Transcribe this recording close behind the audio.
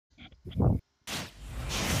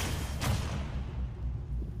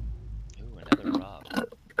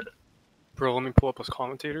Bro, let me pull up his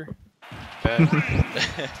commentator. Bet. 3, 2,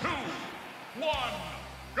 1,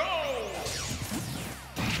 go!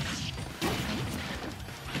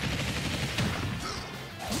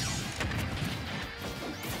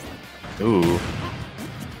 Ooh.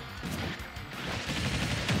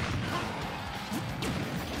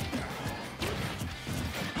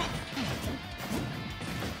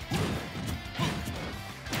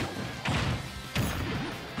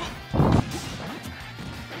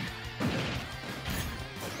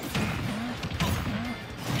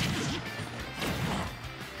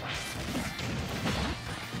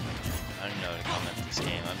 I don't know how to comment this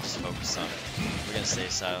game. I'm just focused on it. We're gonna stay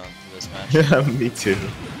silent for this match. Yeah, me too.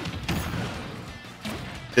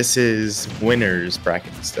 This is winners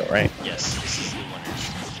bracket still, right? Yes, this is the winners.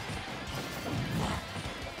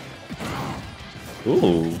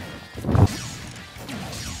 Ooh.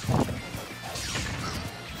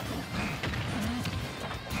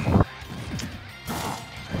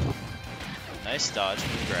 Nice dodge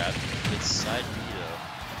and grab. Good side B though.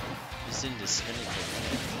 Just didn't spin it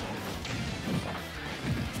for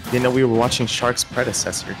Didn't know we were watching Shark's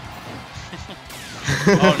predecessor.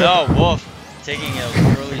 Oh no, Wolf taking a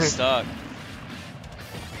early stock.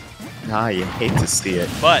 Ah, you hate to see it.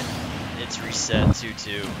 But it's reset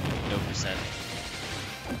 2-2, no percent.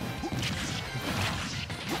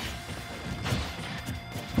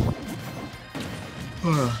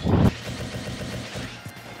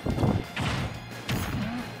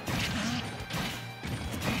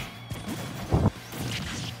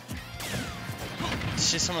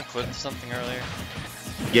 Did someone clip something earlier?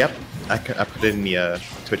 Yep, I put it in the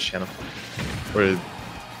Twitch channel. Or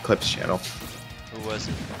Clips channel. Who was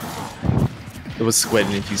it? It was Squid,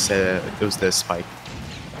 and if you said it was the Spike.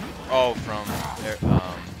 Oh, from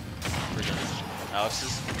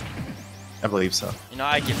Alex's? I believe so. You know,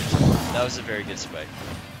 I give it to him. That was a very good spike.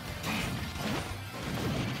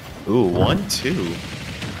 Ooh, 1-2.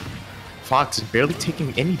 Fox is barely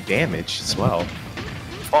taking any damage as well.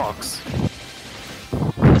 Fox.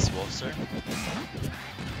 This Wolf, sir.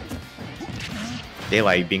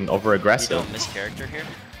 DayLight being over You aggressive. don't miss character here?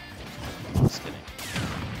 Just kidding.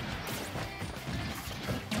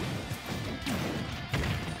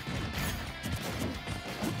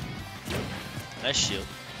 Nice shield.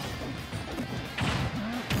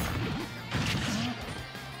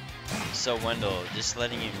 So Wendell, just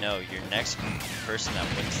letting you know, your next person that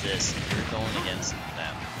wins this, you're going against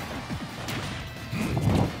them.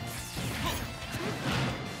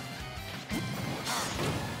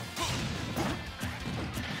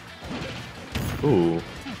 Ooh,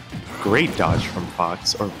 great dodge from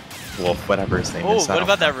Fox, or Wolf, whatever his name Oh, is. what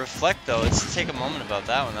about that reflect though? Let's take a moment about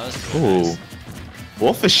that one. That was really Ooh, nice.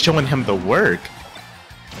 Wolf is showing him the work.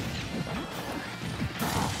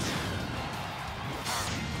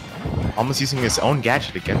 Almost using his own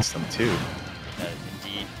gadget against them too.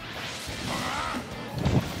 Indeed.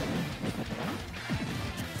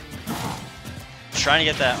 Trying to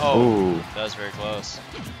get that. Oh, Ooh. that was very close.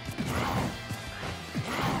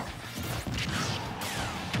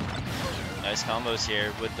 Nice combos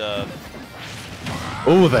here with the.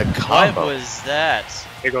 Ooh, the combo. What was that?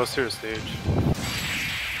 It goes to the stage.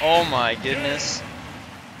 Oh my goodness.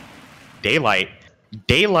 DayLight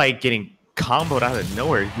getting comboed out of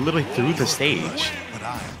nowhere, literally through the stage. But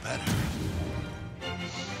I am better.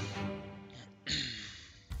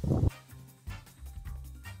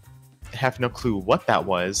 I have no clue what that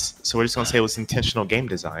was, so we're just gonna say it was intentional game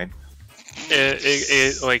design.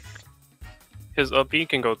 It like his up B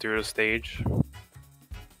can go through the stage.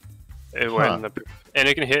 Huh. And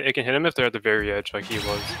it can hit him if they're at the very edge, like he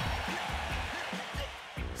was.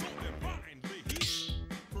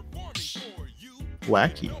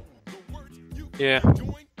 Wacky. Yeah.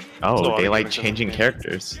 Oh, So, DayLight give it to changing them.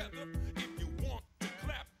 characters.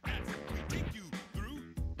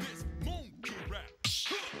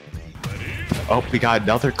 Oh, we got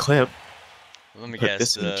another clip. Let me Put guess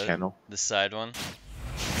this in the channel. the side one.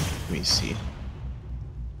 Let me see.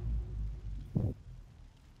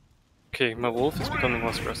 Okay, my wolf is becoming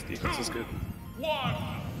less rusty. This is good. 1,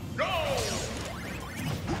 go!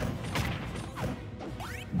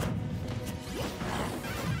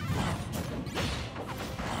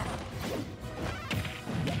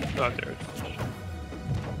 Oh, there.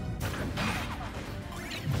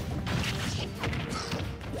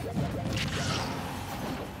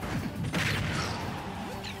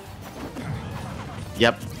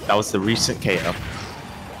 Yep, that was the recent KO.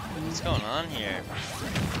 What's going on here?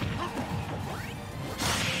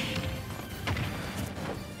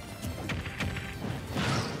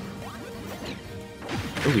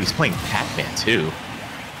 Ooh, Ooh, he's playing Pac-Man too.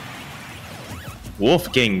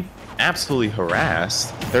 Wolf getting absolutely harassed.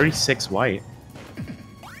 36 white.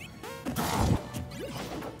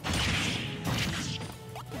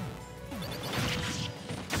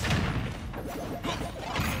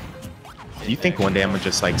 Do you think one day I'm gonna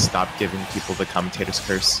just like stop giving people the commentator's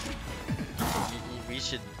curse? We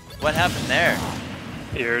should. What happened there?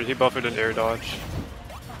 He buffered an air dodge.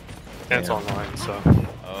 And it's Yeah. online, so.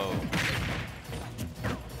 Oh.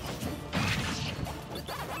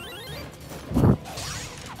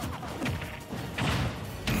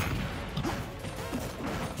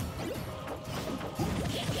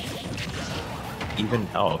 Even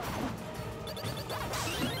health.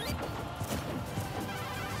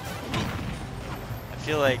 I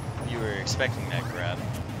feel like you were expecting that grab.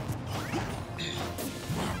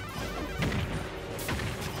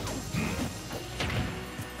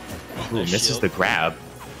 Ooh, Nice misses shield. the grab.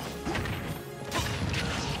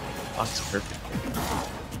 Block's perfect.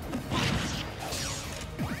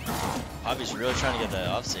 Bobby's really trying to get that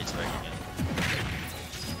offstage back again.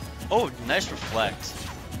 Oh, nice reflect.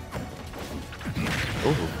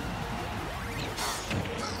 Ooh.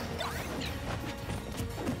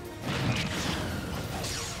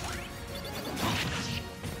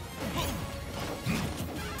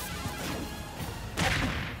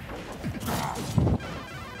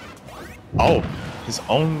 Oh, his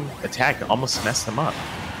own attack almost messed him up.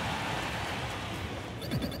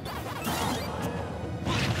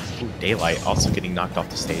 Ooh, DayLight also getting knocked off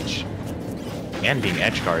the stage. And being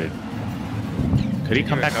edge guarded. Could he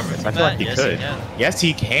come back? recover from I feel like that? he Yes, he could. can. Yes,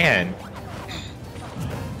 he can.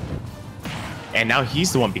 And now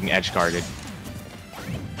he's the one being edge guarded.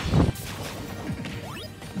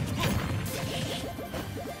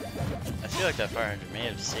 I feel like that fire hunter may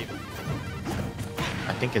have saved him.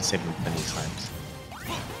 I think it's saved him plenty of times.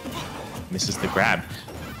 Misses the grab.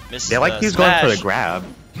 Misses They like the he's going for the smash. grab.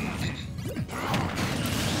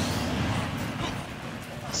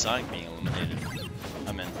 Sonic being eliminated.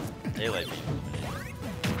 I mean, DayLight being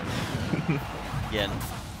eliminated. Again.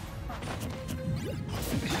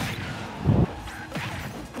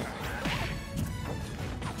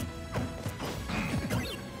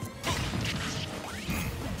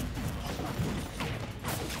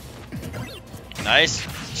 Nice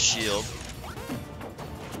shield.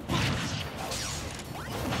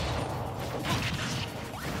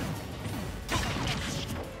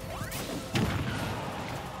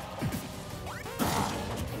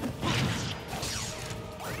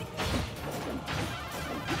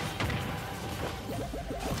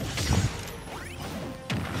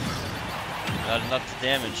 Not enough to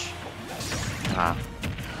damage. Ah.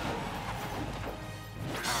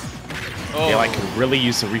 Oh, They like could really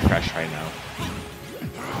use a refresh right now.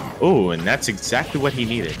 Oh, and that's exactly what he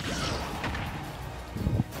needed.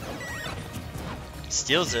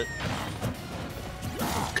 steals it.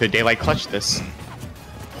 Could DayLight clutch this?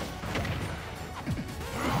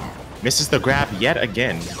 Misses the grab yet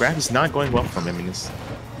again. Grab is not going well for him in this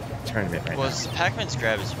tournament right Well, now. Pac-Man's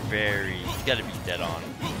grab is very... You gotta be dead on.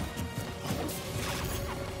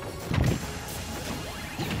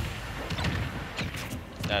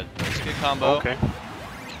 That's a good combo. Okay.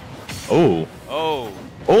 Oh. Oh,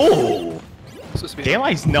 Oh! This is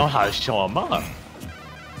DayLights know how to show him up.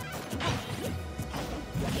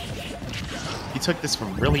 He took this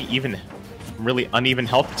from really uneven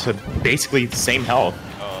health to basically the same health.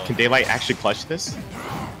 oh. Can DayLight actually clutch this?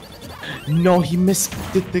 No, he missed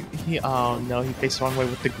oh no, he faced the wrong way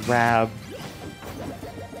with the grab.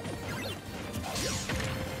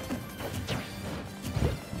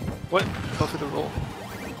 What? Go for the roll.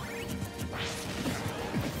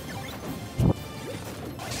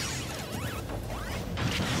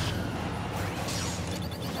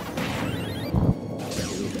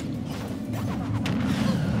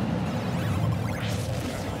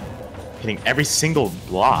 Hitting every single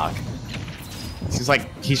block. Seems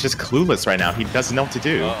like he's just clueless right now. He doesn't know what to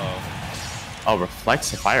do. Uh-oh. Oh,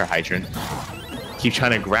 reflects the fire hydrant. Keep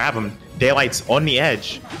trying to grab him. DayLight's on the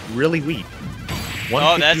edge. Really weak.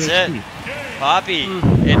 Oh, that's 150 it. HP. Poppy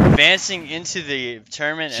advancing into the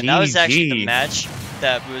tournament, and that was actually the GG. match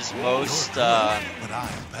that was most, But I'm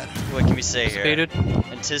better. what can we say here? Anticipated.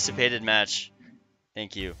 Anticipated match.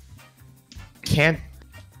 Thank you.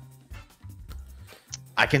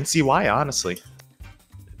 I can see why, honestly.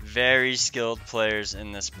 Very skilled players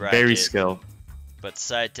in this bracket. Very skilled. But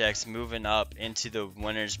Cytexx moving up into the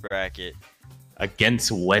winner's bracket.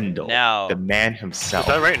 Against Wendell, Now- the man Is himself.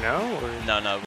 that right now? Or? No,